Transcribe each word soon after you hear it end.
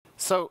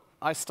So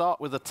I start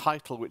with a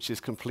title which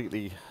is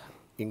completely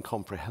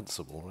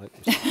incomprehensible, right?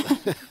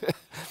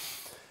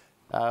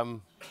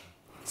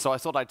 So I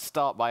thought I'd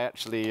start by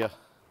actually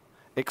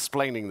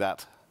explaining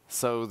that.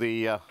 So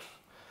the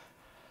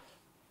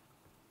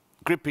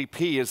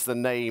GridPP is the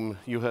name,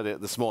 you heard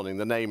it this morning,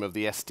 the name of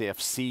the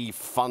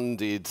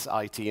STFC-funded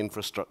IT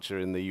infrastructure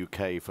in the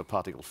UK for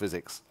particle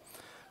physics.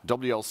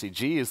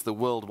 WLCG is the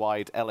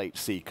worldwide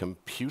LHC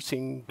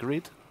computing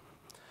grid.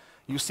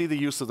 You see the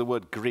use of the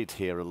word grid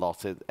here a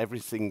lot.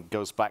 Everything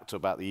goes back to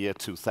about the year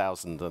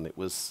 2000, and it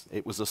was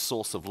a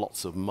source of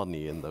lots of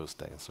money in those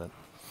days.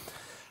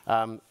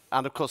 Right?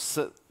 And of course,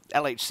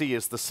 LHC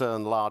is the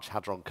CERN Large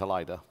Hadron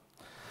Collider.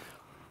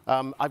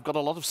 I've got a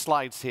lot of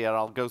slides here.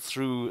 I'll go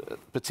through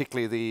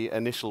particularly the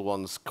initial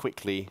ones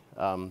quickly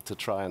to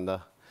try and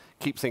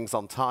keep things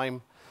on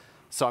time.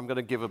 So I'm going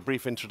to give a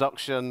brief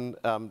introduction,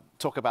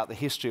 talk about the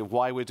history of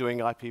why we're doing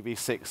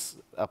IPv6.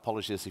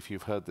 Apologies if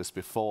you've heard this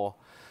before.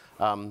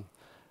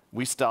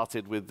 We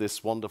started with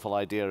this wonderful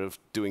idea of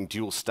doing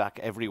dual stack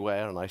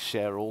everywhere, and I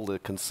share all the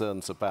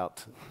concerns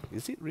about,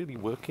 is it really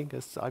working?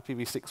 Is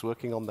IPv6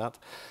 working on that?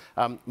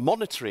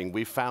 Monitoring,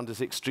 we've found, is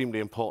extremely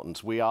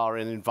important. We are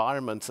in an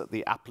environment at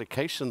the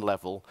application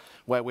level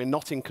where we're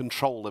not in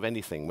control of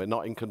anything. We're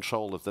not in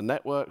control of the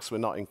networks. We're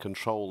not in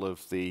control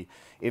of the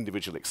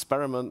individual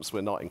experiments.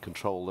 We're not in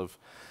control of...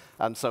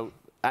 And so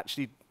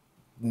actually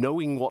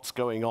knowing what's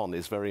going on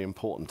is very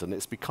important, and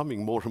it's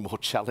becoming more and more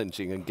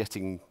challenging and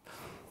getting...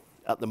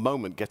 at the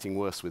moment, getting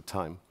worse with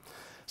time.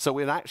 So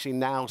we're actually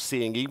now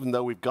seeing, even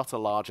though we've got a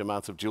large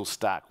amount of dual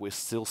stack, we're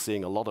still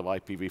seeing a lot of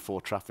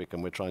IPv4 traffic,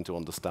 and we're trying to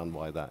understand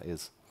why that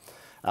is.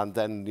 And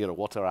then, you know,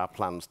 what are our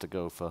plans to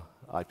go for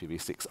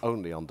IPv6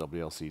 only on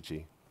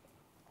WLCG?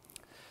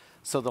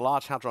 So the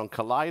Large Hadron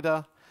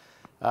Collider,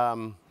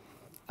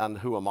 and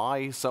who am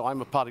I? So I'm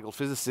a particle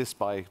physicist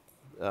by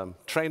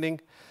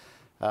training.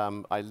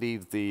 I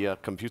lead the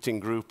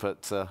computing group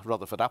at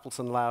Rutherford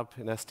Appleton Lab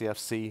in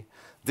STFC.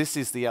 This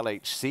is the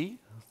LHC,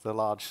 the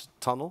large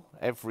tunnel.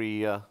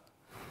 Every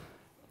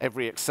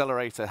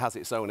accelerator has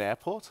its own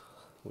airport,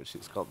 which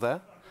it's got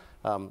there.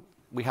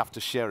 We have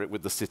to share it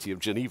with the city of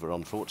Geneva,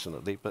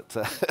 unfortunately. But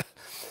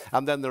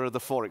and then there are the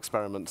 4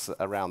 experiments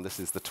around. This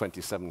is the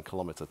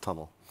 27-kilometer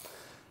tunnel.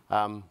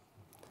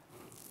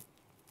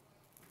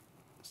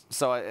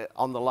 So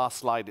on the last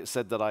slide, it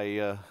said that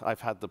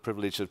I've had the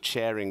privilege of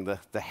chairing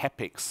the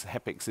HEPICS.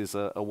 HEPICS is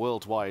a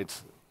worldwide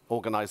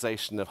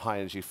organization of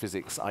high-energy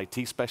physics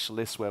IT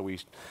specialists where we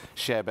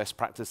share best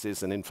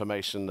practices and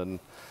information and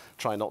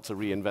try not to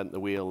reinvent the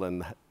wheel,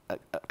 and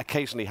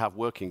occasionally have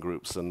working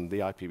groups, and the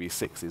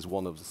IPv6 is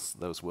one of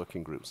those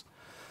working groups.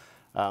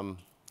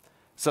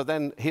 So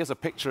then here's a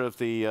picture of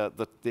the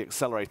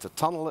accelerator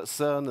tunnel at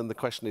CERN, and the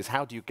question is,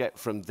 how do you get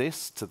from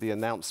this to the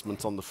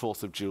announcement on the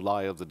 4th of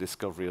July of the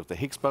discovery of the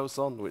Higgs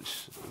boson,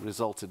 which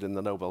resulted in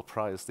the Nobel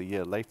Prize the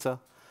year later?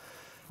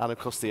 And of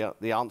course,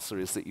 the answer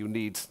is that you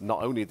need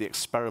not only the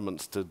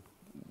experiments to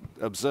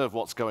observe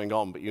what's going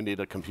on, but you need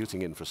a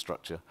computing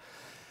infrastructure.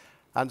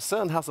 And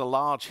CERN has a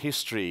large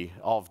history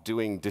of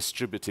doing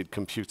distributed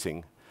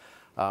computing.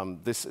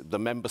 The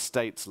member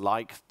states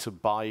like to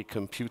buy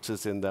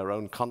computers in their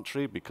own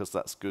country because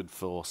that's good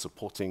for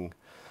supporting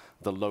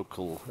the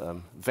local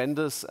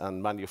vendors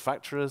and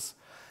manufacturers.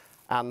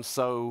 And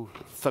so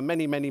for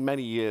many, many,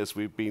 many years,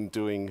 we've been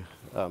doing,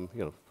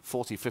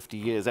 40, 50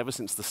 years, ever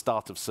since the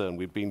start of CERN,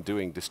 we've been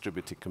doing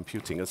distributed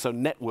computing. And so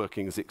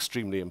networking is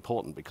extremely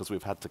important because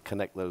we've had to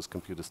connect those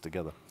computers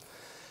together.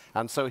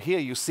 And so here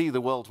you see the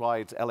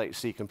worldwide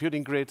LHC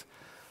computing grid.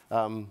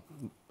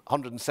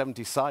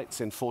 170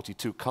 sites in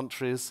 42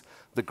 countries.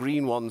 The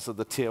green ones are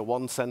the tier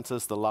 1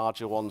 centers, the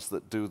larger ones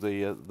that do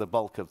the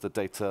bulk of the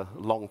data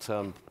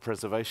long-term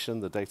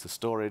preservation, the data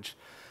storage.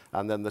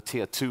 And then the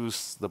tier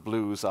 2s, the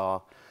blues,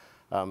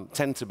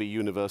 tend to be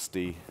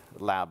university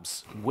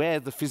labs where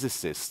the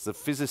physicists,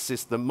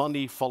 the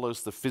money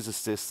follows the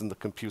physicists and the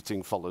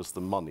computing follows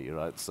the money,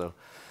 right? So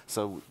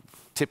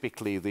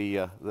typically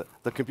the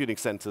computing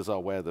centers are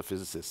where the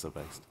physicists are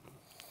based.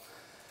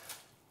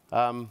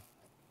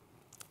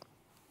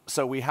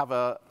 So we have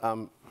a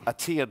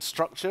tiered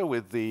structure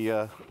with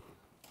the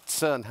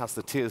CERN has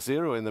the tier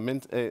 0 in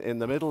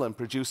the middle and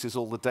produces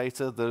all the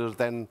data. There are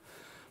then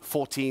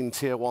 14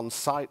 tier 1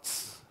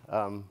 sites,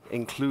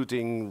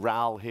 including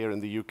RAL here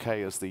in the UK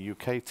as the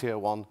UK tier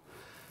 1,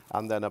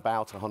 and then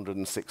about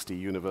 160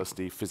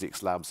 university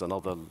physics labs and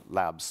other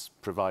labs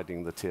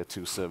providing the tier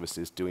 2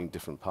 services, doing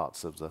different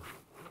parts of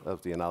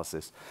the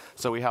analysis.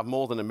 So we have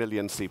more than 1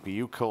 million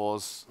CPU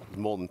cores,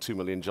 more than 2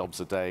 million jobs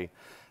a day,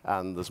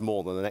 and there's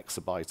more than an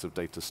exabyte of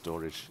data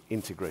storage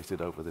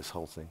integrated over this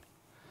whole thing.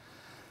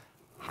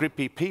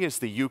 GridPP is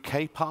the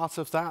UK part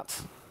of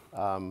that.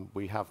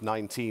 We have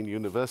 19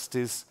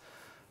 universities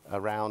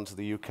around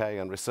the UK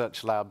and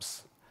research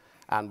labs,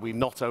 and we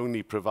not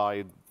only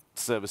provide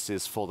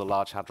services for the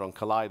Large Hadron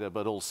Collider,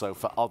 but also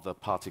for other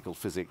particle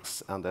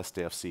physics and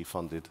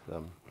STFC-funded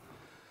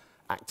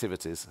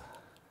activities.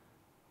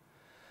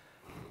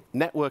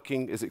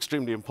 Networking is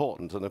extremely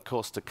important, and of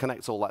course to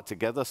connect all that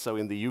together. So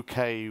in the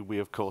UK, we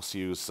of course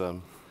use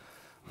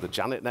the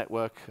Janet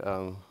network,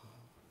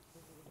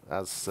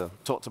 as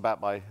talked about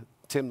by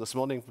Tim this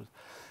morning.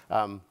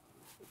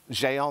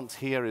 Géant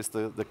here is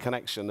the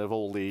connection of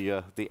all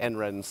the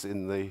NRENs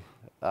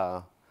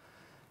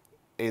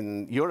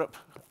in Europe,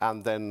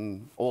 and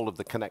then all of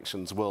the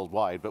connections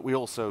worldwide. But we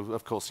also,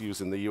 of course, use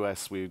in the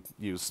US, we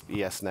use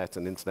ESNet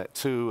and Internet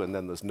 2, and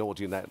then there's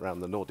NordUnet around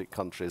the Nordic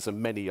countries,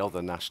 and many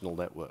other national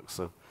networks.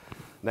 So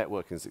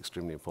networking is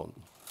extremely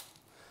important.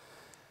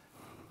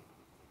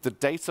 The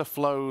data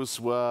flows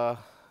were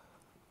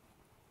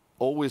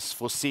always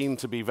foreseen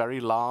to be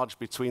very large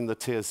between the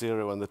tier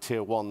 0 and the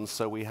tier 1.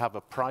 So we have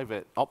a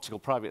optical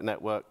private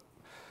network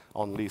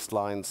on leased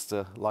lines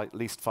to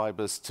leased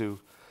fibers to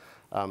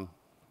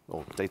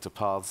or data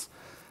paths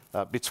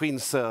between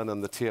CERN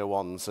and the tier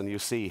 1s. And you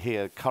see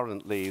here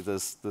currently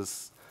there's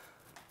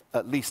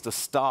at least a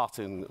start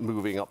in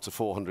moving up to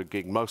 400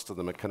 gig. Most of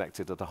them are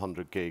connected at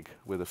 100 gig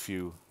with a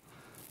few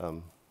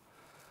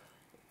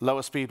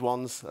lower speed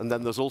ones. And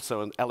then there's also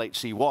an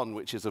LHC1,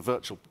 which is a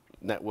virtual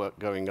network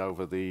going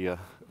over the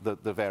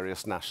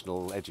various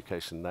national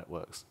education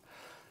networks.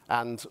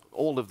 And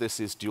all of this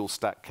is dual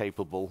stack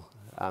capable.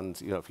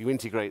 And if you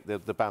integrate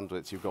the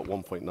bandwidth, you've got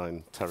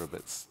 1.9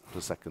 terabits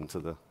per second to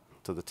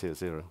the tier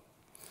 0.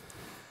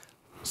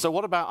 So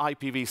what about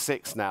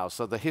IPv6 now?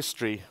 So the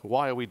history,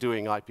 why are we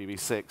doing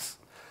IPv6?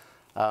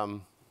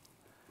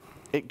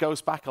 It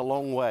goes back a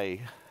long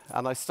way.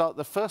 And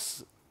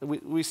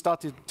we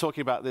started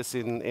talking about this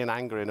in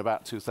anger in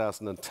about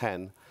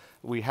 2010.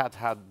 We had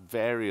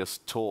various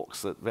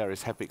talks at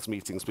various HEPIX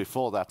meetings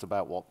before that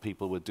about what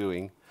people were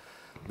doing.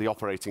 The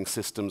operating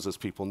systems, as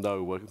people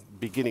know, were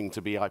beginning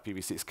to be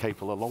IPv6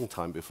 capable a long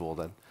time before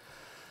then.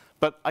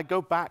 But I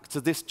go back to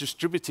this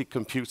distributed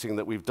computing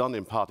that we've done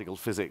in particle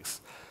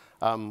physics.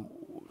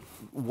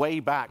 Way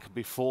back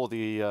before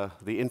the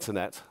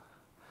internet,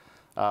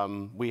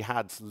 we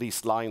had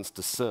leased lines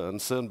to CERN.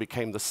 CERN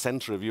became the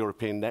center of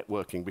European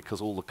networking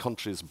because all the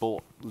countries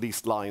bought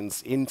leased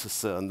lines into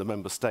CERN, the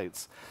member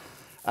states.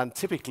 And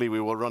typically we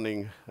were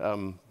running,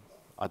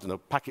 I don't know,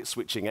 packet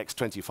switching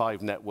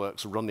X25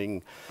 networks,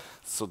 running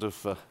sort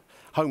of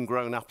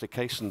homegrown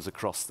applications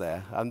across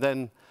there. And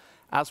then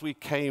as we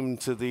came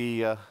to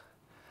the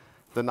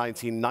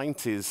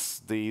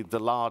 1990s, the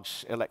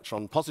large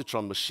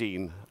electron-positron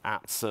machine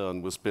at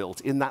CERN was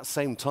built in that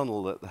same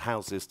tunnel that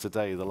houses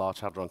today the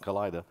Large Hadron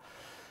Collider.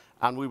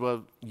 And we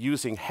were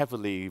using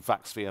heavily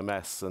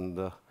VAX-VMS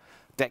and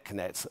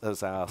DECnet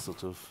as our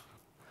sort of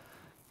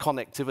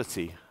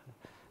connectivity.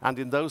 And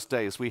in those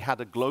days, we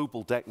had a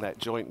global DECnet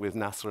joint with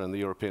NASA and the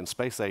European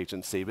Space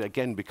Agency. But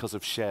again, because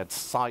of shared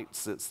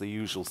sites, it's the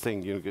usual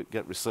thing. You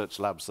get research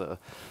labs that are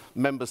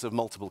members of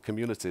multiple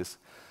communities.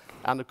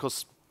 And of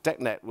course,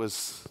 DECnet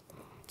was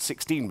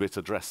 16-bit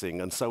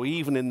addressing. And so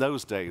even in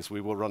those days, we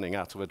were running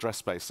out of address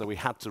space. So we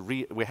had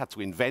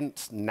to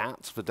invent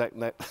NAT for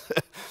DECnet.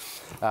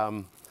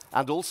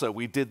 And also,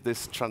 we did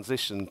this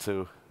transition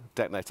to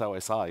DECnet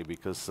OSI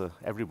because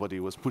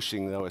everybody was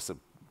pushing the OSI.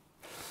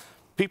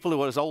 People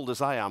who are as old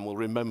as I am will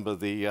remember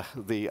the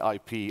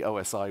IP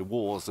OSI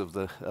wars of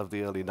the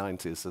early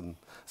 90s, and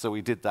so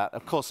we did that.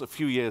 Of course, a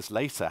few years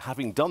later,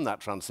 having done that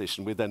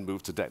transition, we then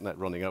moved to DECnet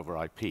running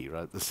over IP.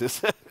 Right? This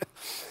is,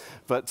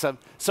 but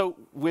so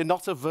we're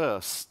not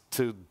averse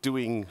to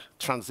doing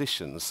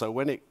transitions. So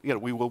when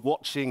we were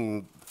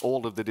watching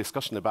all of the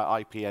discussion about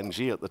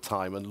IPNG at the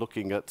time and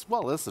looking at,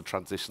 well, there's the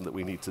transition that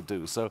we need to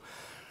do. So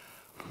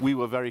we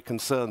were very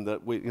concerned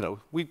that we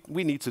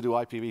need to do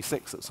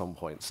IPv6 at some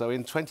point. So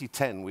in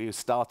 2010, we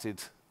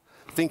started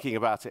thinking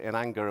about it in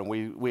anger, and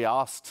we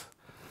asked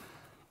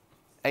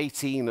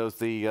 18 of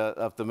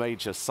the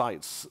major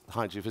sites,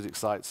 high geophysics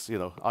sites,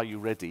 are you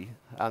ready?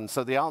 And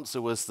so the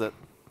answer was that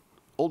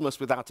almost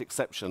without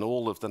exception,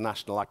 all of the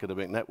national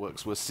academic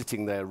networks were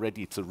sitting there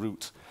ready to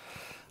route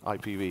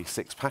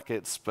IPv6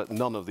 packets, but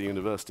none of the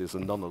universities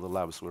and none of the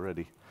labs were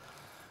ready.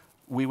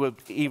 We were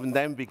even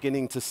then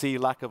beginning to see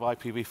lack of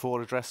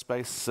IPv4 address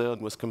space.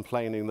 CERN was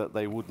complaining that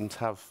they wouldn't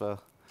have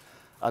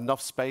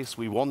enough space.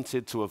 We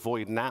wanted to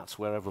avoid NAT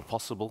wherever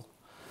possible.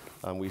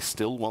 And we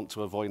still want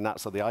to avoid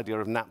NAT. So the idea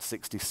of NAT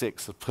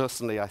 66,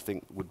 personally, I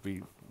think would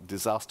be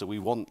disaster. We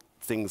want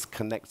things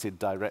connected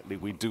directly.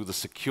 We do the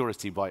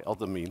security by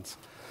other means.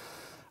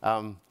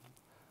 And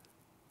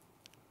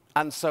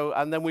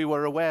then we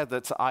were aware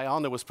that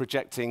IANA was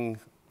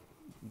projecting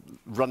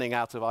running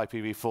out of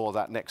IPv4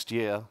 that next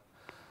year.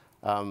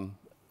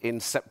 In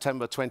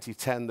September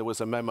 2010, there was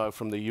a memo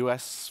from the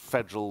US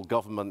federal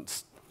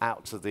government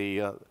out to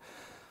the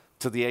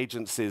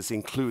agencies,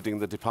 including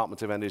the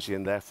Department of Energy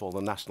and therefore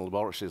the national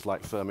laboratories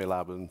like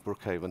Fermilab and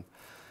Brookhaven,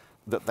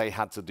 that they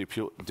had to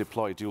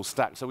deploy dual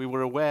stack. So we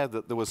were aware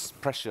that there was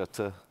pressure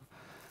to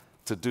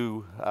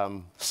do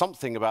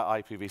something about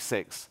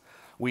IPv6.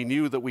 We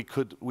knew that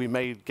we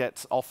may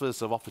get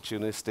offers of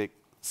opportunistic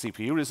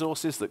CPU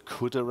resources that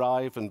could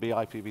arrive and be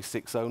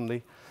IPv6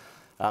 only.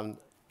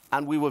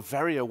 And we were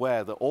very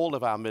aware that all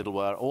of our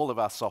middleware, all of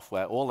our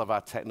software, all of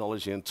our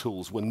technology and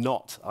tools were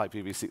not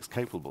IPv6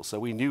 capable. So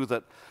we knew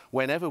that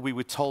whenever we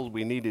were told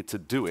we needed to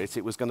do it,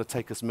 it was going to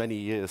take us many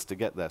years to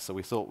get there. So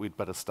we thought we'd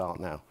better start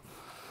now.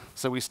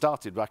 So we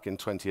started back in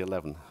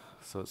 2011.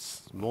 So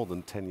it's more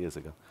than 10 years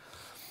ago.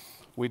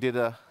 We did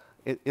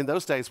in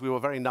those days, we were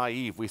very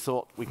naive. We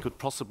thought we could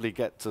possibly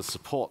get to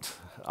support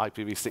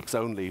IPv6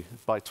 only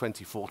by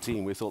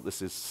 2014. We thought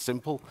this is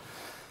simple.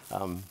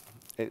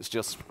 It's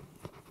just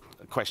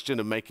a question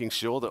of making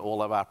sure that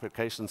all of our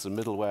applications and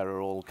middleware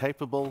are all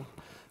capable.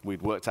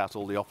 We'd worked out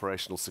all the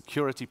operational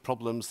security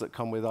problems that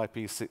come with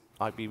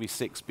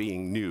IPv6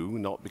 being new,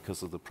 not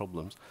because of the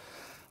problems.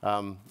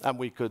 And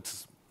we could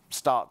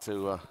start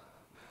to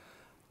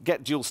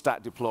get dual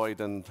stack deployed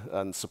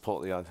and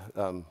support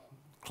the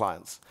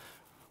clients.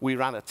 We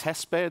ran a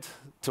test bed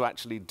to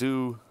actually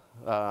do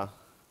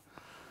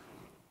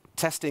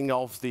testing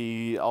of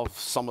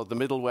some of the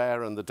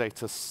middleware and the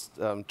data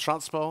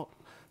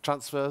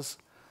transfers.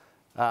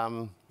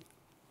 And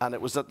it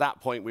was at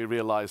that point we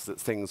realized that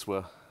things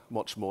were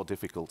much more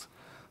difficult.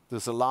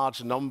 There's a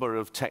large number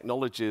of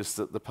technologies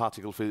that the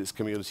particle physics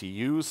community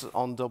use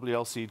on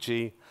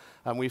WLCG,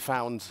 and we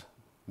found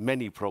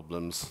many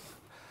problems.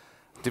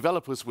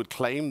 Developers would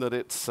claim that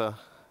it's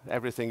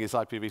everything is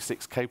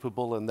IPv6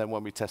 capable, and then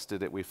when we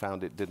tested it, we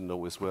found it didn't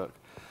always work.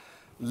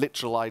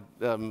 Literal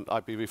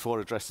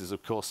IPv4 addresses,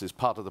 of course, is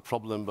part of the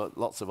problem, but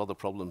lots of other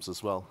problems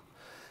as well.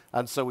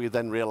 And so we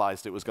then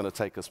realized it was going to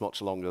take us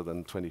much longer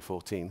than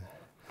 2014.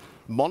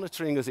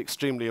 Monitoring is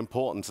extremely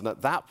important, and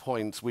at that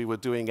point, we were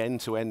doing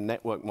end-to-end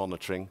network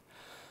monitoring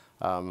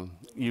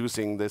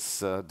using this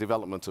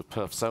development of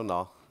perf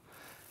sonar.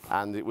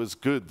 And it was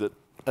good that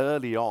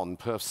early on,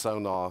 perf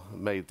sonar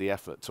made the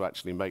effort to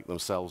actually make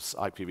themselves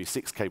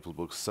IPv6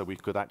 capable, so we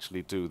could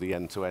actually do the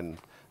end-to-end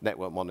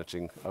network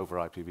monitoring over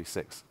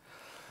IPv6.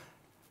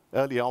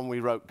 Early on, we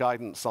wrote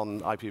guidance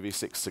on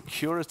IPv6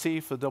 security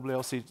for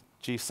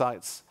WLCG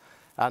sites.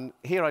 And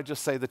here I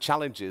just say the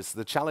challenges.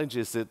 The challenge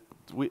is that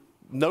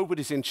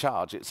nobody's in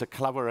charge. It's a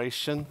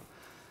collaboration.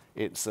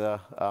 It's a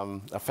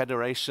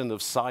federation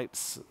of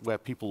sites where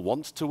people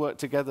want to work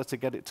together to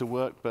get it to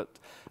work.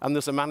 And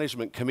there's a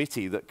management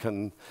committee that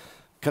can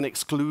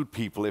exclude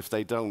people if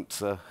they don't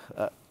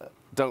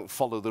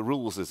follow the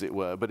rules, as it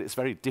were. But it's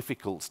very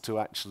difficult to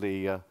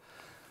actually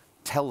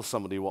tell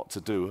somebody what to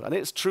do. And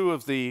it's true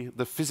of the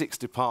physics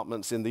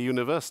departments in the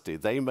university.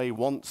 They may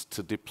want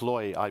to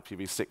deploy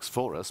IPv6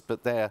 for us,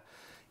 but their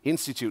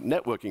institute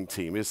networking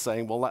team is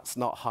saying, well, that's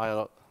not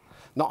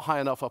high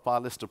enough up our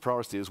list of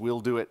priorities.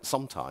 We'll do it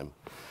sometime.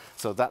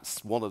 So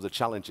that's one of the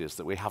challenges,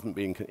 that we haven't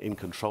been in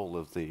control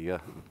of the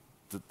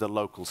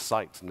local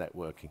site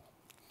networking.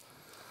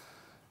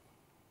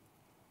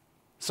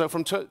 So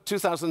from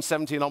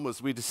 2017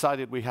 onwards, we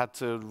decided we had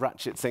to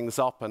ratchet things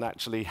up and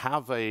actually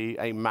have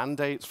a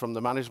mandate from the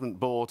management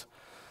board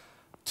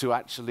to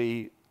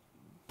actually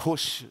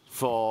push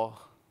for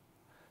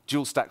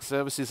dual stack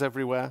services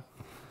everywhere.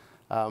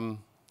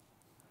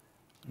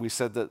 We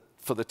said that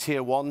for the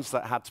tier 1s,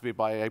 that had to be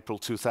by April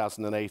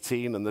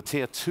 2018, and the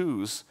tier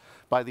 2s,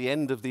 by the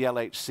end of the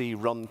LHC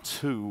run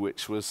 2,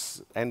 which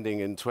was ending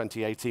in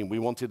 2018, we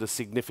wanted a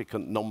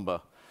significant number,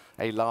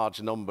 a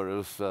large number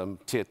of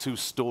tier 2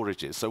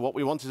 storages. So what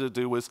we wanted to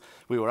do was,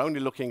 we were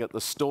only looking at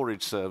the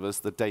storage servers,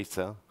 the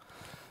data,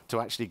 to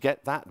actually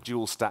get that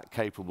dual stack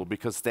capable,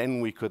 because then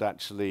we could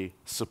actually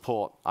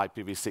support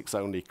IPv6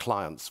 only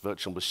clients,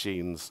 virtual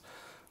machines,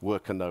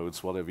 worker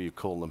nodes, whatever you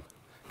call them,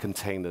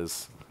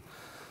 containers,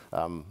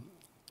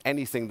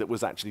 anything that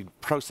was actually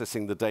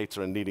processing the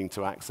data and needing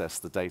to access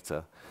the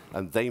data.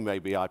 And they may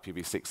be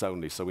IPv6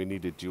 only, so we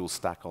needed dual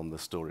stack on the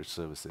storage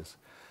services.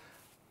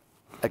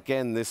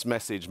 Again, this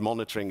message,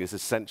 monitoring is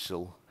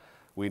essential.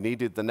 We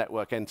needed the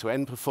network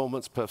end-to-end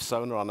performance, perf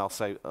sonar, and I'll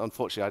say,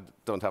 unfortunately, I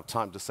don't have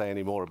time to say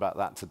any more about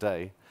that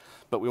today.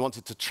 But we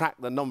wanted to track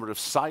the number of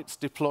sites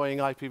deploying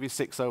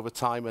IPv6 over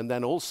time, and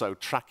then also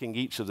tracking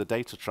each of the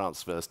data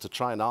transfers to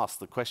try and ask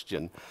the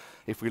question,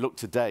 if we look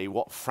today,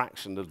 what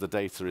fraction of the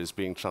data is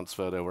being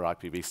transferred over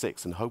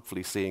IPv6, and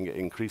hopefully seeing it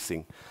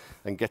increasing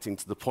and getting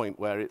to the point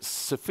where it's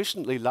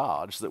sufficiently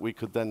large that we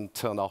could then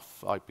turn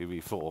off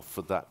IPv4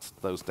 for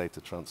those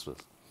data transfers.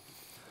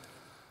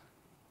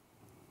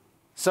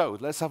 So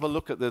let's have a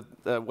look at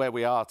where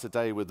we are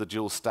today with the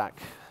dual stack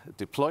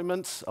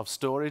deployment of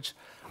storage.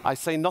 I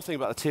say nothing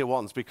about the tier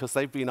 1s because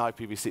they've been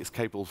IPv6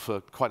 capable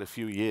for quite a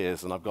few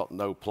years, and I've got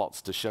no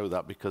plots to show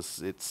that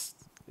because it's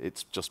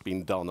just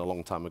been done a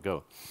long time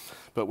ago.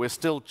 But we're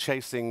still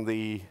chasing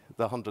the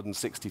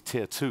 160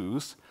 tier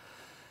 2s,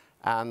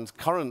 and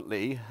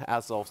currently,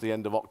 as of the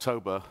end of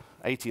October,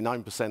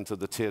 89% of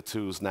the tier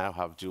 2s now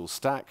have dual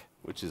stack,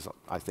 which is,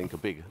 I think, a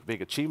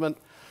big achievement.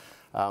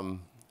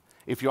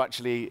 If you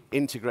actually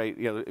integrate,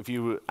 if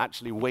you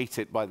actually weight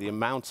it by the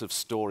amount of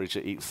storage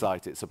at each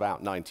site, it's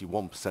about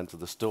 91% of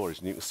the storage.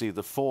 And you can see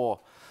the 4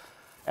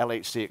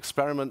 LHC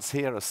experiments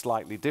here are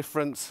slightly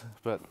different,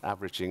 but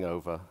averaging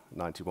over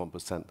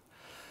 91%.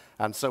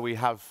 And so we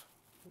have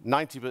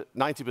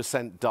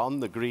 90%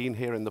 done, the green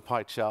here in the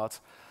pie chart.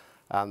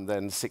 and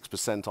then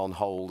 6% on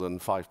hold and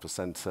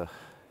 5%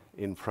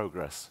 in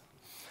progress.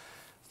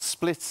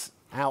 Split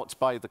out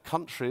by the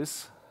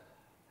countries.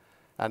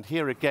 And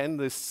here again,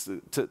 this,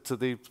 to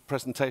the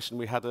presentation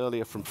we had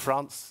earlier from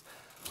France,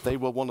 they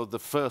were one of the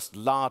first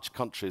large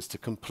countries to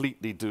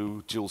completely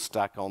do dual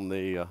stack on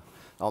their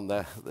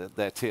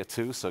tier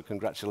 2, so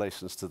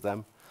congratulations to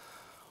them.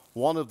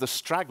 One of the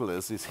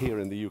stragglers is here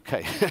in the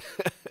UK.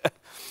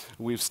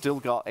 We've still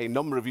got a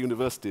number of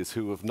universities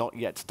who have not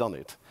yet done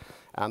it,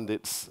 and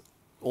it's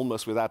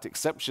almost without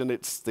exception,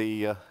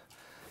 the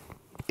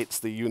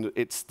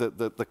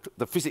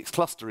physics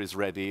cluster is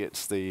ready.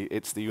 It's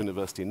the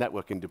university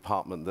networking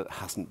department that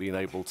hasn't been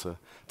able to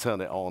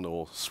turn it on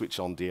or switch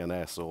on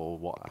DNS or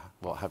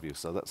what have you.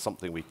 So that's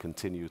something we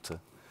continue to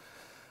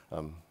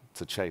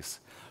chase.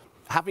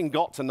 Having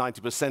got to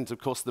 90%, of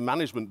course, the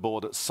management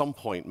board at some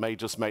point may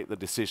just make the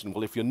decision,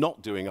 well, if you're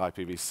not doing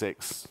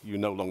IPv6, you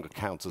no longer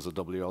count as a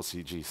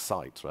WLCG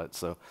site, right?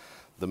 So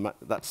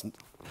that's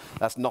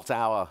not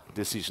our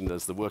decision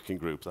as the working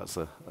group. That's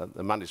a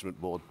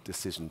management board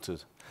decision to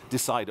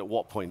decide at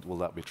what point will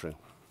that be true.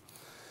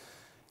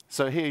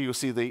 So here you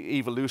see the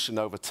evolution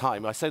over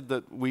time. I said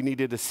that we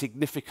needed a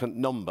significant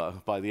number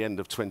by the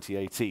end of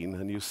 2018,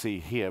 and you see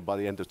here by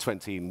the end of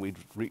 2018 we'd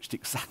reached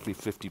exactly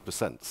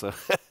 50%. So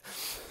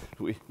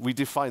we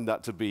defined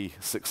that to be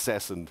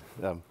success and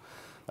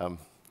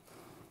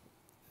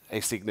a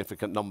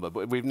significant number.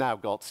 But we've now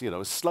got,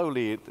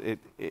 slowly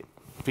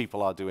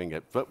people are doing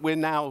it. But we're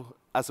now,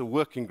 as a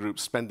working group,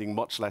 spending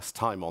much less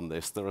time on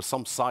this. There are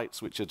some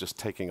sites which are just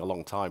taking a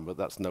long time, but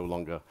that's no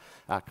longer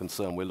our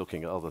concern. We're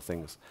looking at other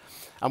things.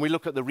 And we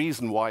look at the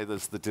reason why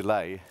there's the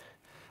delay,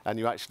 and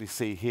you actually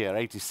see here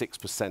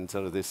 86%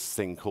 are this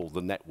thing called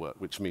the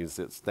network, which means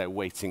they're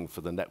waiting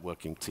for the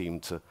networking team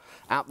to,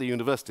 at the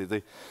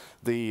university,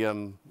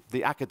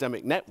 the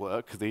academic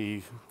network,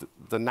 the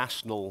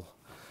National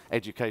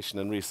Education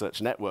and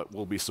Research Network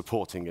will be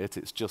supporting it.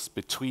 It's just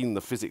between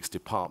the physics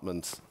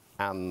department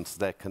and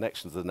their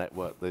connection to the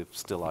network, they're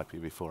still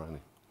IPv4 only.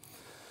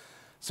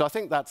 So I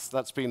think that's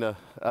been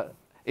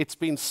it's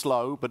been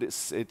slow, but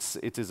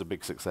it is a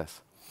big success.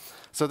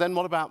 So then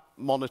what about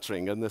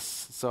monitoring? And this,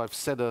 so I've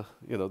said,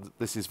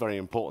 this is very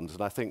important,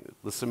 and I think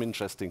there's some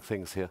interesting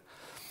things here.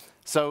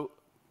 So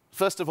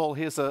first of all,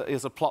 here's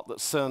a plot that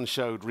CERN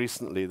showed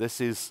recently.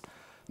 This is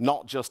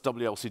not just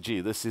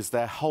WLCG, this is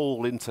their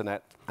whole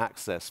internet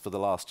access for the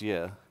last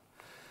year.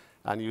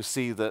 And you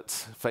see that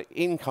for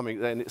incoming,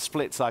 then it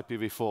splits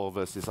IPv4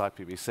 versus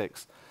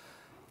IPv6.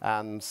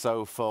 And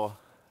so for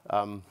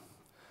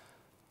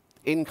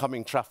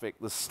incoming traffic,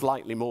 there's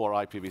slightly more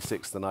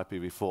IPv6 than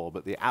IPv4,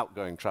 but the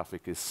outgoing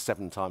traffic is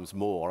 7 times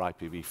more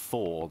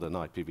IPv4 than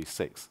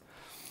IPv6,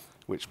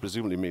 which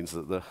presumably means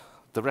that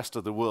the rest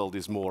of the world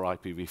is more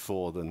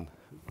IPv4 than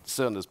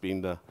CERN has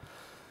been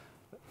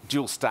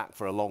dual stack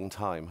for a long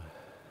time.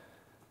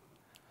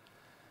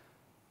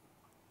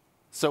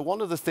 So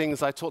one of the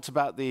things I talked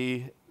about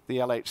the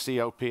LHC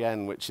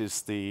OPN, which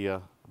is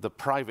the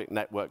private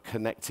network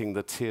connecting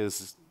the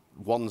tiers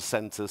 1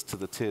 centers to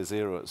the tier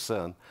 0 at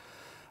CERN.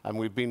 And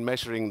we've been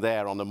measuring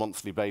there on a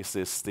monthly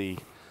basis the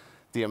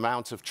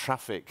amount of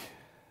traffic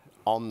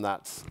on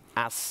that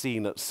as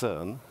seen at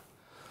CERN,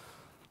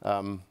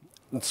 and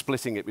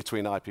splitting it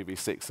between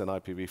IPv6 and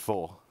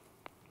IPv4.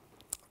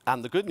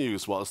 And the good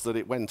news was that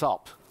it went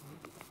up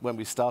when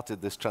we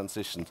started this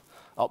transition,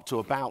 up to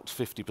about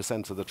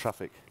 50% of the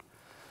traffic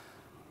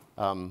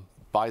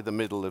by the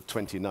middle of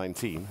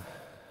 2019,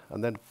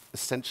 and then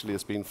essentially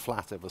has been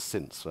flat ever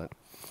since, right?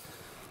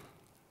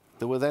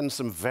 There were then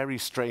some very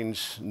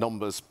strange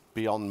numbers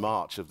beyond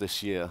March of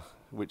this year,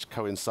 which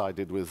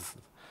coincided with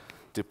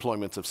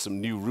deployment of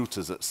some new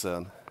routers at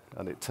CERN,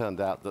 and it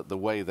turned out that the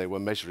way they were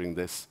measuring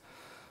this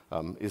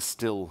is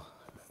still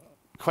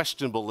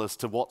questionable as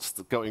to what's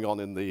going on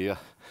in the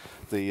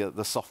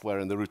software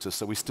in the routers.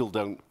 So we still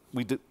don't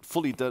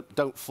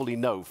fully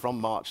know from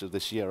March of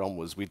this year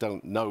onwards. We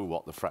don't know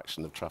what the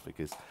fraction of traffic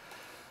is.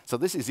 So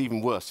this is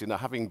even worse,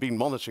 having been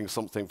monitoring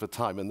something for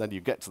time, and then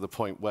you get to the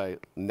point where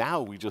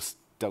now we just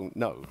don't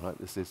know, right?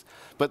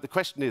 But the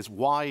question is,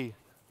 why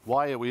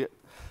are we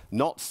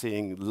not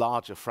seeing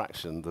larger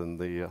fraction than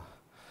the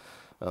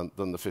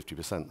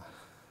 50%?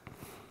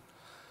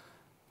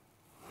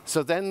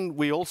 So then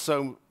we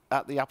also,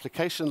 at the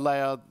application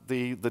layer,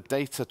 the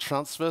data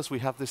transfers, we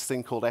have this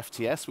thing called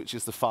FTS, which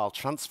is the file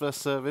transfer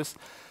service.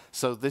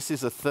 So this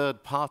is a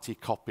third-party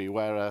copy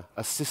where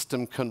a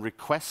system can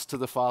request to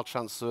the file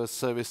transfer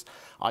service,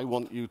 I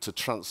want you to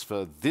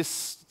transfer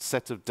this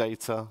set of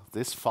data,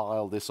 this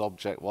file, this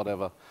object,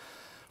 whatever,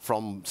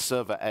 from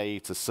server A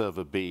to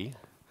server B.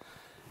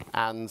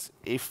 And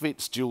if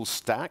it's dual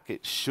stack,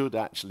 it should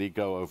actually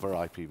go over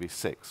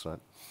IPv6, right?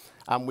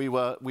 And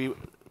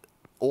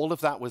all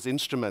of that was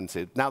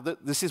instrumented. Now,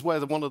 this is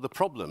where one of the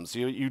problems.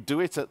 You do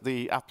it at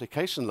the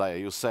application layer.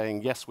 You're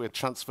saying, yes, we're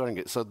transferring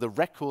it. So the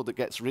record that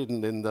gets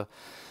written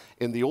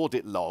in the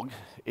audit log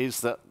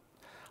is that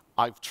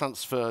I've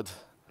transferred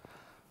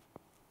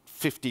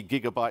 50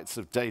 gigabytes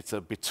of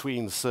data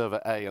between server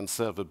A and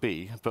server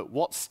B, but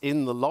what's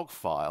in the log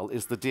file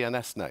is the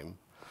DNS name.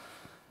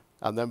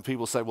 And then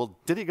people say, well,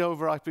 did it go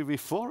over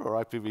IPv4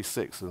 or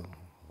IPv6? And,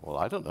 well,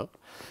 I don't know.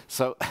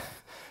 So,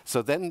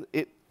 so then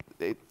it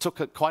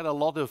took quite a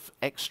lot of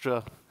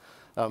extra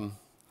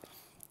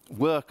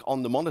work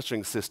on the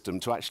monitoring system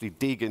to actually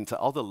dig into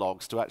other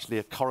logs to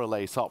actually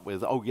correlate up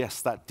with, oh,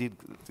 yes, that did,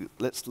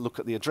 let's look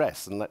at the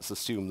address, and let's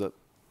assume that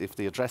if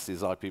the address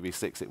is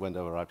IPv6, it went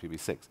over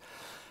IPv6.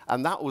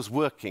 And that was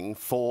working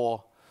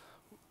for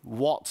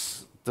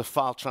what the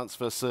file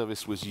transfer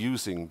service was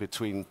using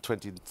between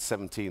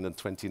 2017 and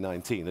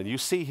 2019. And you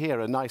see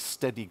here a nice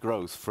steady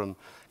growth from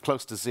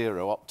close to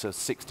 0 up to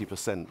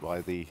 60%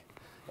 by the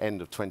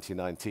end of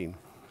 2019.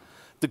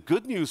 The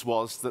good news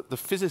was that the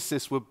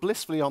physicists were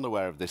blissfully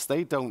unaware of this.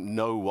 They don't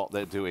know what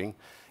they're doing.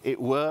 It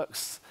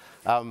works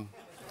at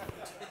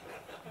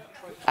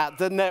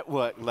the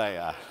network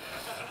layer.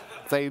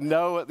 They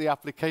know at the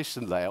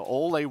application layer,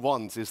 all they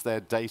want is their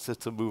data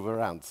to move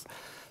around.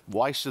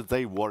 Why should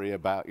they worry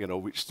about, you know,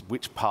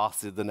 which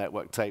path did the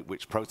network take,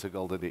 which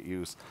protocol did it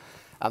use?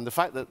 And the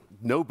fact that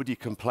nobody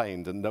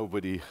complained and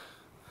nobody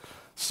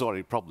saw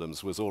any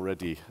problems was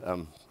already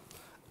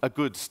a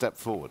good step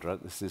forward, right?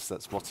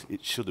 That's what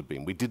it should have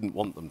been. We didn't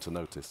want them to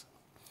notice.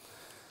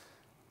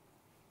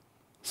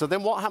 So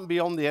then what happened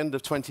beyond the end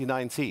of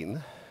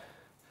 2019?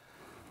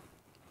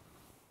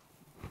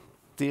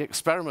 The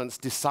experiments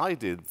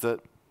decided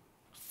that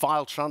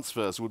file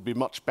transfers would be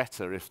much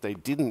better if they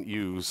didn't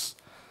use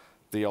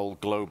the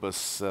old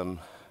Globus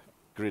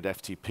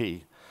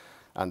GridFTP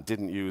and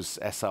didn't use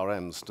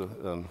SRMs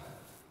to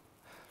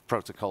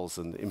protocols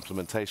and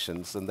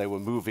implementations, and they were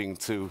moving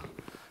to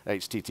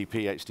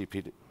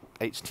HTTP,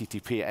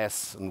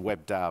 HTTPS and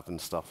WebDAV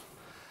and stuff.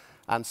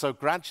 And so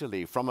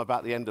gradually, from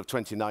about the end of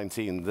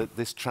 2019,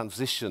 this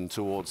transition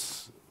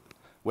towards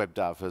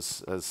WebDAV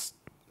has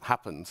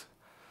happened.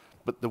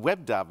 But the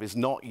WebDAV is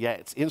not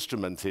yet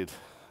instrumented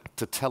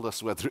to tell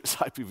us whether it's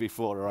IPv4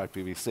 or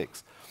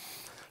IPv6.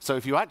 So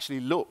if you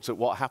actually looked at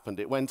what happened,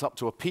 it went up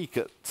to a peak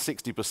at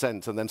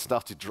 60% and then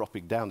started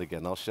dropping down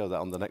again. I'll show that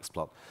on the next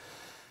plot.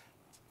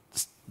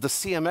 The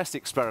CMS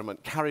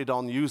experiment carried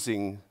on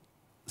using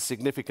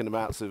significant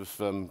amounts of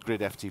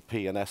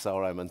GridFTP and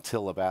SRM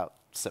until about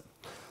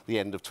the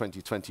end of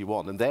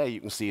 2021. And there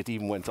you can see it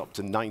even went up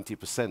to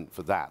 90%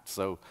 for that.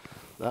 So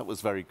that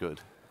was very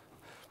good.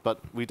 But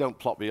we don't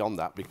plot beyond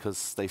that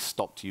because they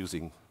stopped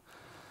using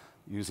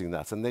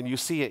that. And then you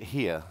see it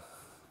here.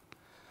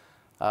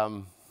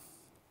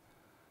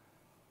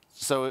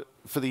 So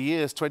for the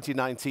years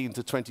 2019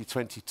 to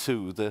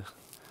 2022,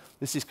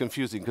 this is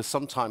confusing because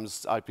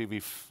sometimes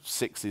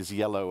IPv6 is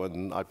yellow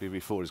and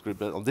IPv4 is green.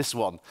 But on this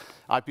one,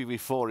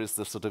 IPv4 is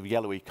the sort of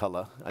yellowy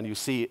color. And you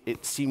see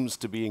it seems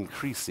to be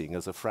increasing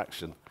as a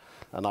fraction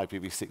and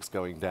IPv6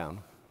 going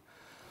down.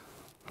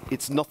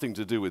 It's nothing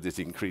to do with it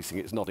increasing.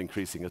 It's not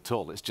increasing at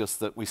all. It's just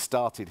that we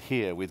started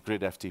here with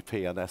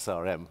GridFTP and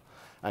SRM,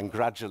 and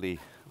gradually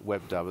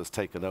WebDAV has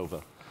taken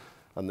over.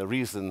 And the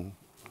reason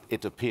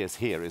it appears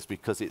here is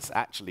because it's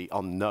actually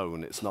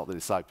unknown. It's not that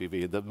it's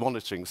IPv. The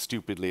monitoring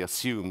stupidly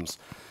assumes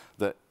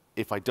that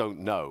if I don't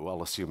know,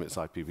 I'll assume it's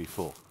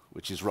IPv4,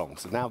 which is wrong.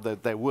 So now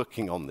they're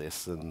working on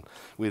this, and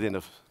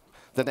within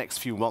the next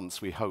few months,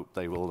 we hope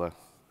they will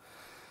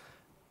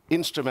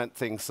instrument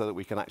things so that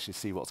we can actually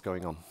see what's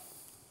going on.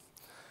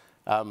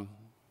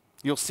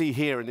 You'll see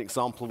here an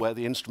example where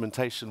the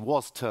instrumentation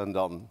was turned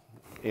on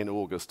in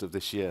August of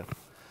this year.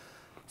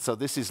 So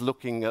this is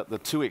looking at the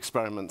two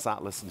experiments,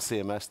 Atlas and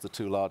CMS, the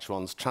two large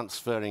ones,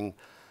 transferring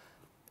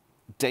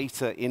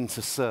data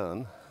into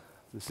CERN.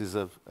 This is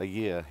a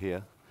year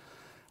here.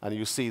 And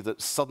you see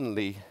that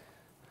suddenly,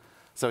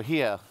 so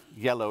here,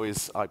 yellow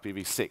is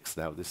IPv6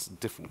 now, this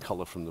different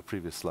color from the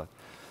previous slide.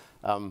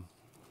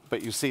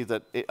 But you see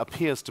that it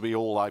appears to be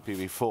all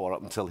IPv4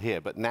 up until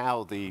here, but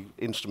now the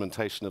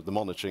instrumentation of the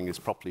monitoring is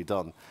properly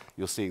done.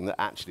 You're seeing that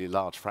actually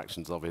large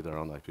fractions of it are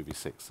on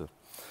IPv6.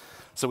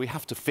 So we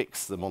have to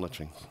fix the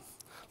monitoring.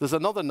 There's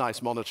another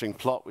nice monitoring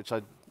plot, which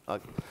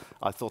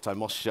I thought I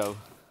must show.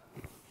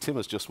 Tim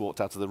has just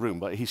walked out of the room,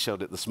 but he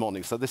showed it this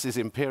morning. So this is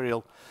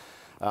Imperial,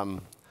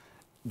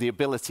 the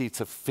ability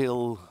to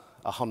fill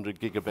a 100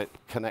 gigabit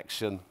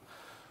connection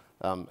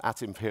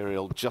at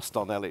Imperial, just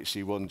on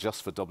LHC1,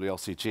 just for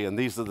WLCG. And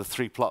these are the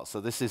three plots. So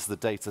this is the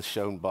data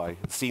seen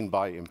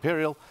by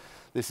Imperial.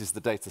 This is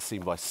the data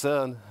seen by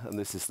CERN. And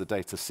this is the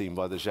data seen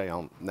by the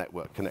Géant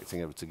network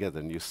connecting everything together.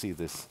 And you see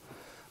this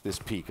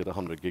peak at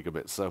 100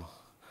 gigabits. So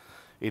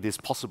it is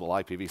possible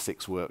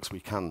IPv6 works. We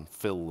can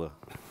fill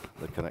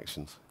the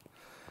connections.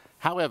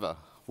 However,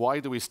 why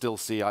do we still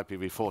see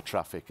IPv4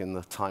 traffic in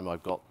the time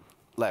I've got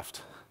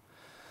left?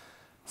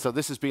 So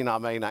this has been our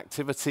main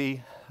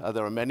activity.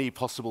 There are many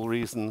possible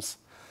reasons.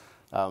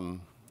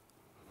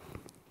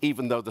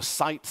 Even though the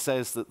site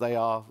says that they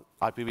are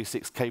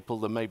IPv6 capable,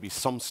 there may be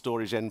some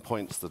storage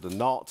endpoints that are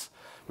not.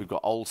 We've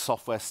got old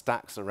software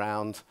stacks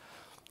around.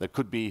 There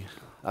could be,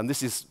 and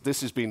this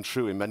has been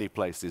true in many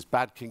places,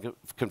 bad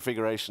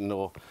configuration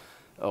or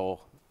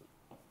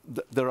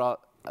there are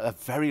a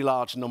very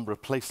large number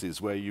of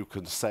places where you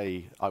can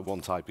say, I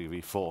want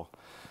IPv4.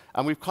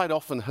 And we've quite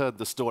often heard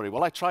the story,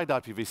 well, I tried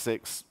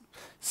IPv6,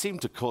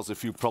 seemed to cause a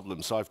few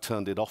problems, so I've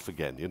turned it off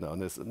again, you know.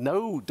 And there's,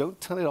 no, don't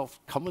turn it off.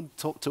 Come and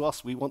talk to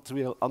us. We want to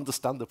be able to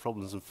understand the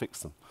problems and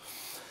fix them.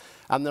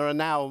 And there are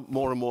now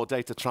more and more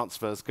data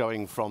transfers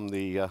going from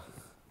the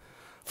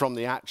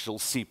actual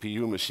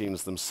CPU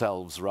machines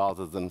themselves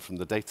rather than from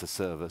the data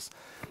servers.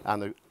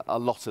 And a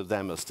lot of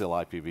them are still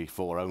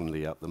IPv4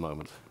 only at the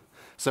moment.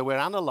 So we're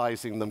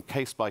analyzing them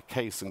case by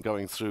case and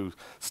going through,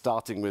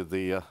 starting with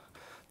the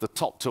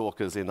top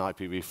talkers in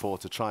IPv4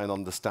 to try and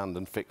understand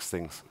and fix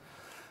things.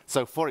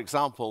 So for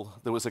example,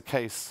 there was a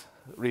case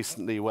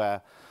recently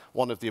where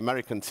one of the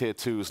American tier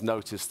 2s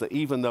noticed that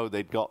even though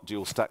they'd got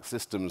dual stack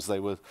systems,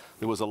 there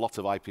was a lot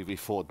of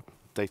IPv4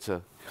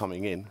 data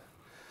coming in.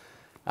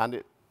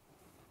 And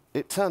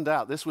it turned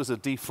out this was a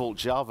default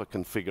Java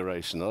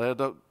configuration. I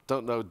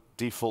don't know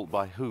default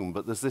by whom,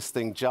 but there's this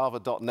thing,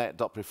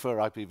 java.net.prefer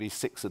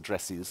IPv6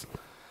 addresses,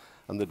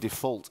 and the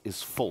default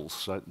is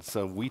false. Right?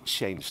 So we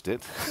changed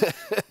it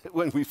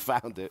when we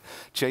found it,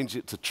 changed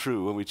it to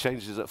true, and we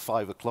changed it at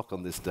 5 o'clock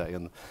on this day.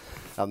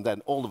 And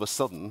then all of a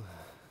sudden,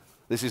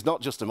 this is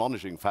not just a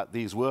monitoring fact,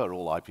 these were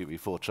all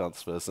IPv4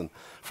 transfers, and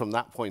from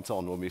that point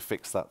on, when we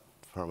fixed that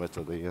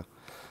parameter, the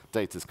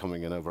data is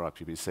coming in over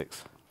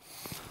IPv6.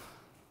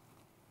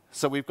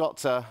 So we've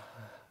got a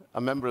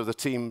member of the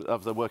team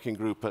of the working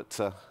group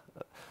at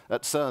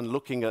CERN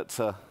looking at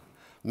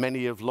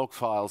many of log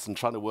files and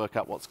trying to work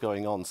out what's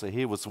going on. So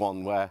here was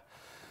one where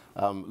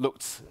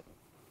looked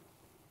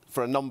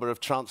for a number of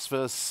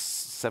transfers,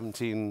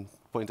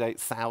 17.8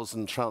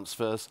 thousand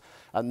transfers,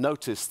 and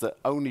noticed that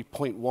only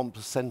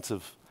 0.1%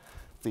 of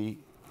the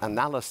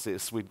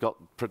analysis, we'd got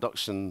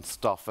production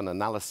stuff and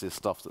analysis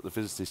stuff that the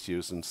physicists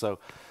use, and so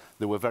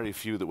there were very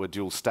few that were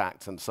dual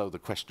stacked, and so the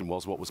question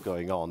was what was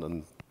going on,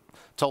 and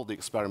told the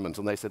experiment,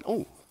 and they said,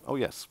 oh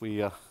yes,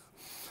 we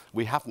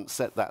haven't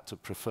set that to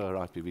prefer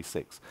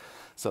IPv6.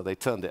 So they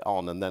turned it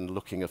on, and then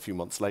looking a few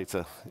months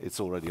later, it's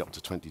already up to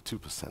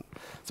 22%.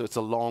 So it's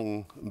a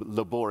long,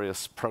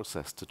 laborious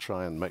process to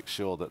try and make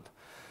sure that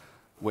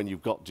when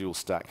you've got dual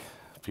stack,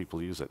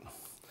 people use it.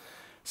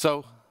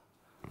 So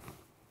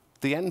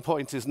the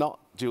endpoint is not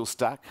dual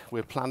stack.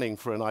 We're planning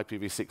for an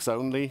IPv6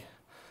 only.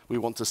 We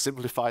want to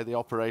simplify the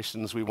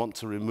operations. We want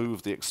to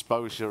remove the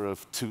exposure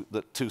of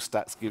that two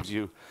stacks gives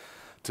you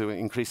to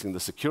increasing the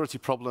security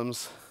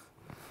problems.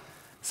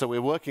 So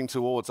we're working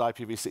towards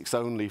IPv6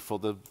 only for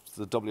the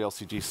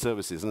WLCG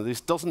services. And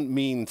this doesn't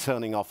mean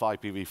turning off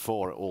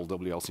IPv4 at all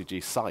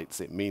WLCG sites.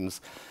 It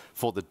means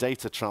for the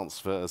data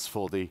transfers,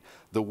 for the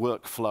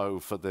workflow,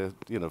 for the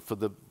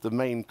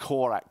main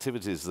core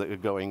activities that are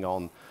going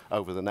on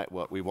over the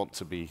network, we want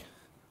to be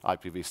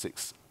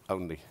IPv6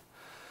 only.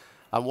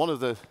 And one of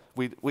the,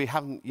 we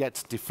haven't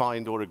yet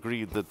defined or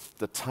agreed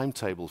the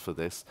timetable for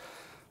this,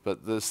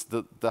 but there's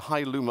the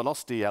high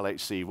luminosity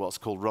LHC, what's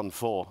called Run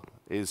 4,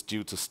 is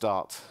due to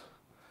start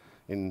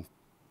in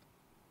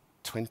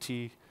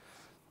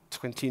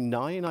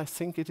 2029, I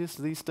think it is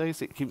these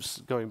days. It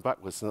keeps going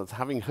backwards. And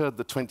having heard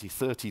the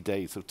 2030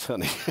 days of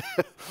turning,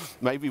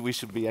 maybe we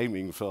should be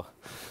aiming for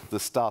the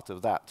start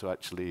of that to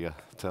actually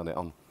turn it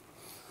on.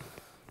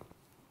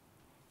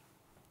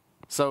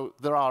 So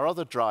there are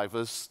other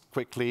drivers,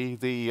 quickly.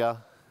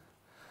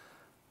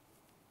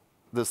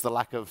 There's the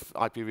lack of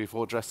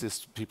IPv4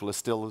 addresses. People are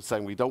still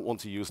saying we don't want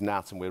to use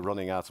NAT and we're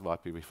running out of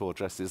IPv4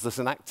 addresses. There's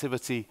an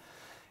activity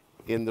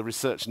in the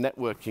research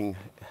networking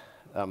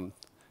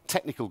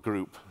technical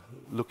group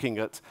looking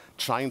at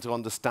trying to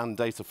understand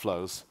data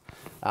flows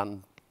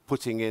and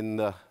putting in,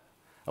 and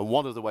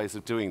one of the ways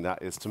of doing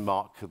that is to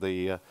mark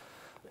the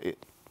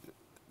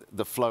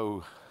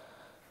flow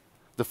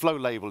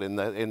label in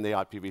the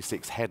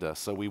IPv6 header.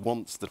 So we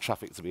want the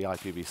traffic to be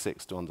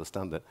IPv6 to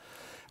understand it.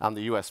 And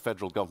the US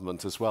federal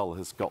government as well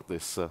has got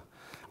this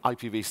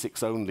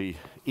IPv6 only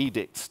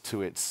edict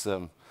to its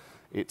own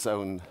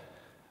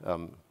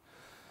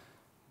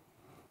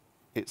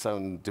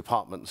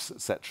departments,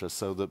 etc.,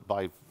 so that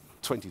by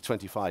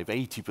 2025,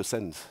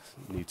 80%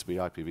 need to be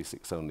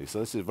IPv6 only. So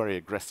this is a very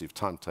aggressive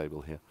timetable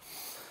here.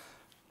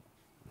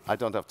 I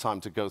don't have time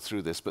to go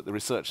through this, but the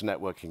research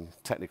networking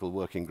technical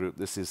working group,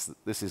 this is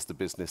the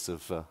business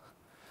of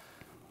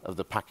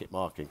the packet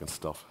marking and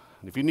stuff.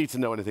 And if you need to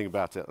know anything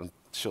about it, I'm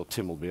sure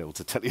Tim will be able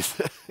to tell you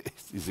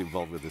he's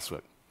involved with this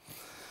work.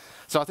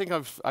 So I think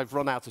I've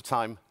run out of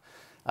time.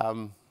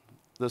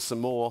 There's some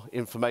more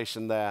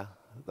information there.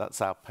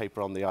 That's our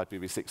paper on the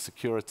IPv6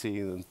 security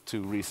and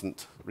two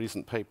recent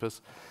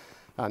papers.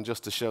 And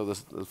just to show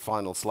the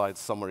final slide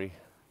summary.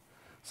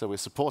 So we're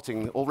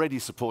already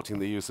supporting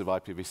the use of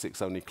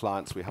IPv6 only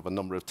clients. We have a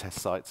number of test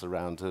sites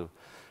around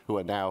who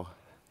are now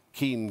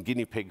keen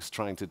guinea pigs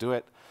trying to do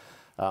it.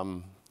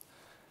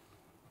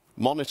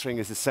 Monitoring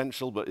is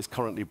essential, but is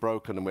currently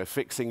broken, and we're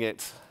fixing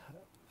it.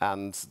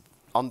 And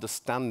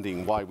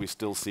understanding why we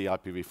still see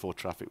IPv4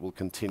 traffic will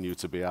continue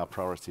to be our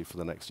priority for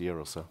the next year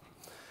or so.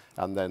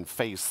 And then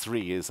phase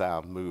 3 is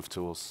our move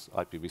towards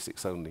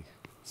IPv6 only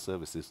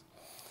services.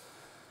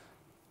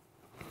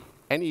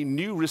 any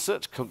new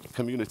research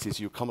communities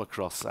you come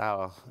across,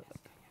 our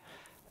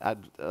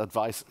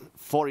advice,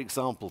 for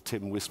example,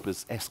 Tim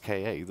whispers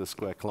SKA, the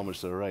square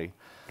kilometre array.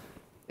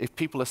 If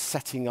people are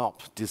setting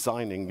up,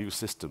 designing new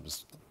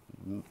systems,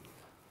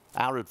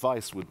 our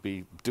advice would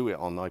be do it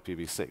on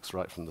IPv6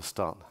 right from the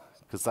start,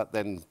 because that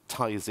then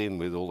ties in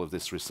with all of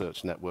this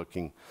research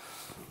networking,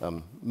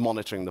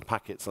 monitoring the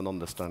packets and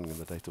understanding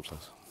the data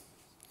flows.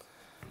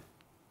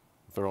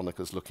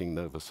 Veronica's looking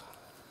nervous.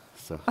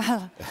 So.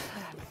 Well,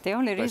 the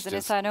only reason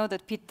is I know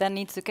that Pete then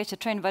needs to catch a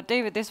train. But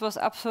David, this was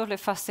absolutely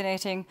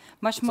fascinating.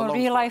 Much more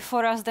real life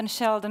for us than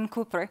Sheldon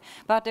Cooper.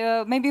 But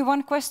maybe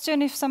one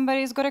question, if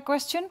somebody's got a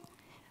question?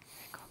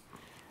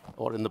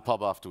 Or in the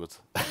pub afterwards.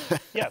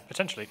 Yeah,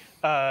 potentially.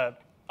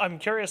 I'm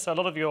curious, a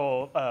lot of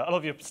your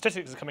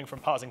statistics are coming from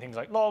parsing things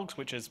like logs,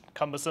 which is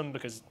cumbersome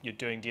because you're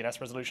doing DNS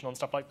resolution on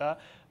stuff like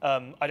that.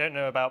 I don't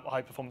know about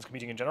high-performance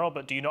computing in general,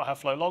 but do you not have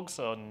flow logs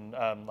on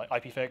like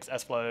IPv6,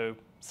 SFlow,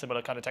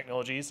 similar kind of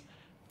technologies?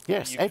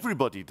 Yes,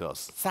 everybody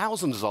does.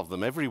 Thousands of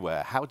them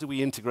everywhere. How do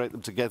we integrate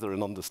them together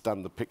and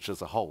understand the picture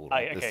as a whole?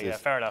 Right? Okay, yeah,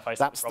 fair enough.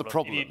 That's the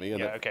problem.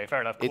 Yeah, okay,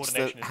 fair enough. It's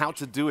how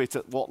to do it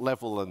at what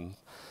level, and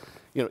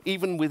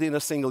even within a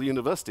single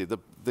university,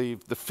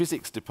 the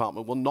physics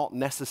department will not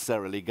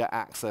necessarily get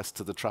access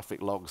to the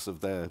traffic logs of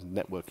their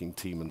networking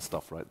team and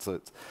stuff, right? So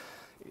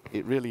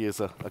it really is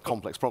a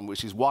complex problem,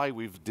 which is why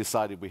we've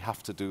decided we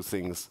have to do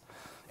things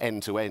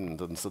end to end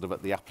and sort of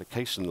at the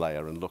application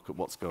layer and look at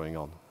what's going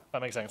on.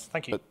 That makes sense.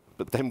 Thank you.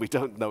 But then we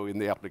don't know in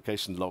the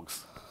application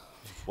logs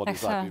what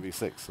is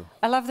IPv6. So.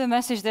 I love the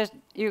message that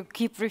you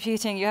keep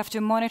repeating. You have to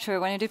monitor.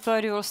 When you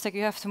deploy dual stack,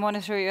 you have to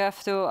monitor, you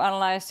have to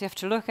analyze, you have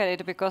to look at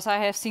it, because I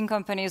have seen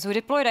companies who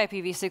deployed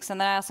IPv6 and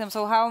then I ask them,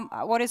 so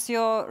what is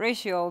your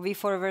ratio,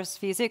 v4 versus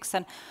v6?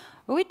 And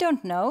we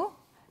don't know.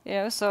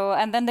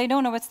 And then they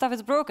don't know what stuff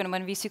is broken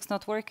when v6 is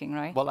not working,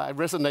 right? Well, I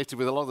resonated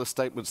with a lot of the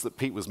statements that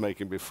Pete was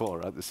making before.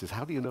 Right? This is,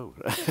 how do you know?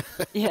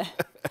 Yeah.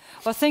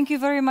 Well, thank you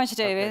very much,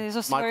 David. Okay. This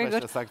was My very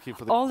pleasure. good. Thank you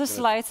for the All the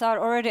slides are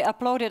already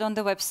uploaded on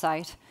the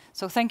website.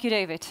 So thank you,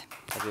 David.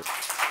 Thank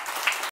you.